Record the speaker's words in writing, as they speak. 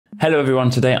Hello everyone,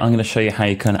 today I'm going to show you how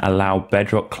you can allow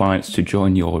Bedrock clients to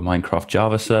join your Minecraft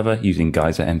Java server using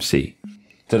Geyser MC.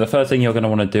 So the first thing you're going to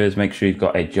want to do is make sure you've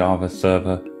got a Java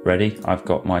server ready. I've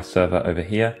got my server over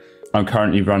here. I'm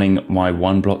currently running my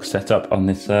one block setup on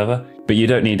this server, but you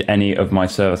don't need any of my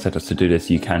server setups to do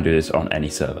this. You can do this on any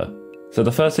server. So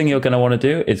the first thing you're going to want to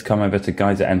do is come over to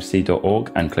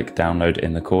geysermc.org and click download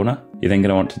in the corner. You're then going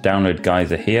to want to download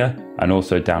Geyser here and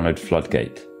also download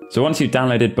Floodgate. So once you've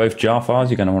downloaded both jar files,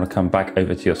 you're going to want to come back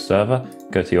over to your server,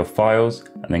 go to your files,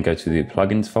 and then go to the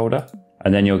plugins folder.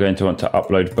 And then you're going to want to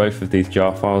upload both of these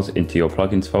jar files into your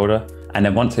plugins folder. And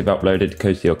then once they've uploaded,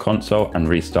 go to your console and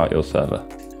restart your server.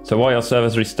 So while your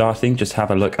server's restarting, just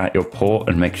have a look at your port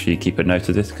and make sure you keep a note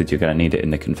of this because you're going to need it in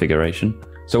the configuration.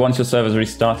 So once your server's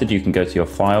restarted, you can go to your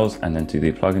files and then to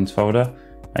the plugins folder.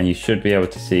 And you should be able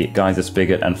to see Geyser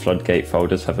Spigot and Floodgate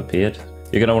folders have appeared.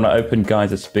 You're going to want to open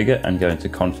Geyser Spigot and go into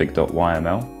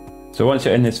config.yml. So once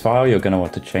you're in this file, you're going to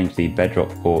want to change the Bedrock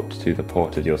port to the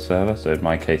port of your server. So in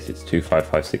my case, it's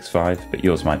 25565, but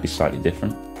yours might be slightly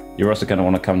different. You're also going to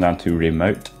want to come down to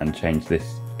remote and change this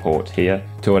port here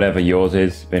to whatever yours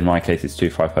is. In my case, it's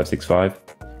 25565.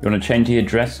 You want to change the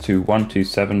address to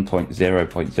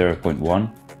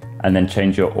 127.0.0.1 and then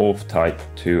change your auth type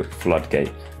to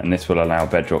Floodgate. And this will allow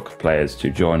Bedrock players to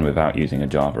join without using a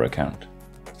Java account.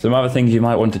 Some other things you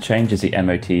might want to change is the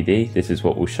MOTD. This is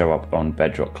what will show up on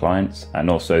Bedrock clients, and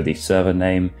also the server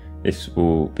name. This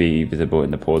will be visible in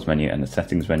the pause menu and the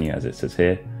settings menu as it says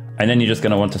here. And then you're just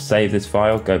going to want to save this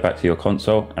file, go back to your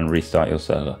console and restart your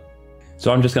server.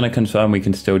 So I'm just going to confirm we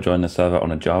can still join the server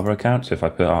on a Java account. So if I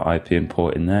put our IP and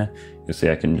port in there, you'll see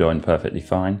I can join perfectly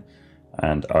fine.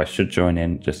 And I should join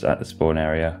in just at the spawn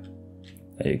area.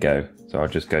 There you go. So I'll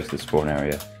just go to the spawn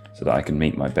area so that I can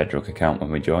meet my Bedrock account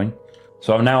when we join.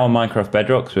 So I'm now on Minecraft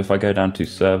Bedrock, so if I go down to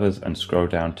servers and scroll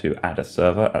down to add a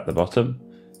server at the bottom,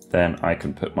 then I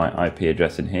can put my IP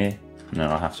address in here, and then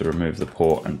I'll have to remove the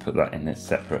port and put that in this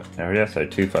separate area, so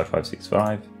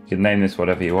 25565. You can name this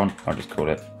whatever you want, I'll just call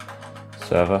it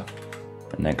server,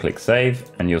 and then click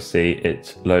save, and you'll see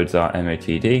it loads our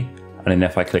MOTD, and then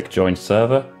if I click join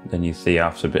server, then you see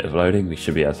after a bit of loading, we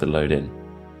should be able to load in.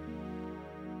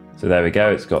 So there we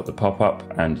go, it's got the pop-up,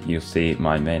 and you'll see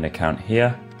my main account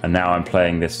here. And now I'm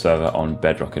playing this server on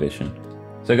Bedrock Edition.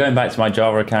 So going back to my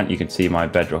Java account, you can see my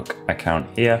Bedrock account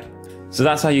here. So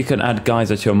that's how you can add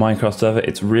Geyser to your Minecraft server.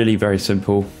 It's really very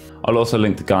simple. I'll also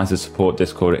link the Geyser support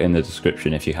Discord in the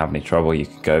description. If you have any trouble, you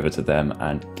can go over to them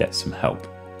and get some help.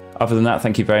 Other than that,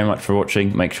 thank you very much for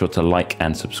watching. Make sure to like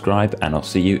and subscribe, and I'll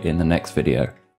see you in the next video.